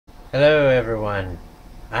Hello everyone,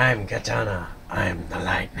 I'm Katana, I'm the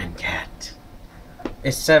Lightning Cat.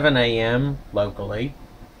 It's 7 a.m. locally,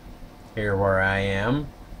 here where I am.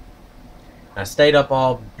 I stayed up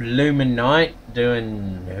all bloomin' night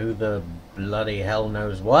doing who the bloody hell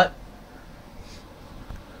knows what.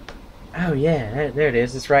 Oh yeah, there it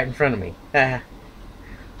is, it's right in front of me. I've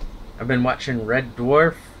been watching Red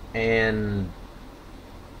Dwarf and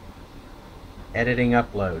editing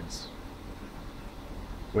uploads,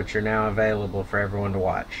 which are now available for everyone to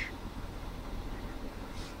watch.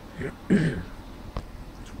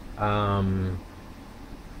 I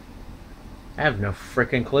have no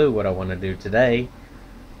freaking clue what I want to do today.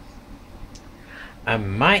 I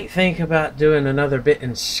might think about doing another bit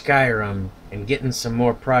in Skyrim and getting some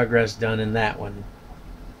more progress done in that one.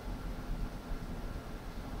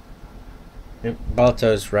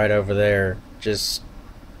 Balto's right over there, just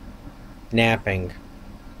napping.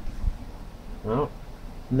 Well,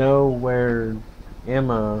 know where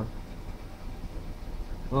Emma.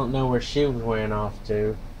 I don't know where she went off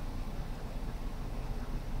to.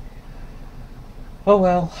 Oh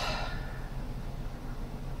well.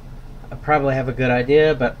 I probably have a good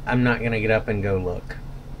idea, but I'm not gonna get up and go look.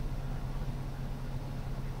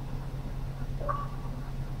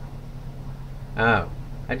 Oh,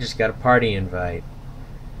 I just got a party invite.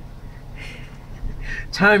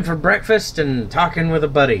 Time for breakfast and talking with a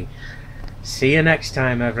buddy. See you next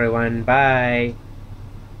time, everyone. Bye.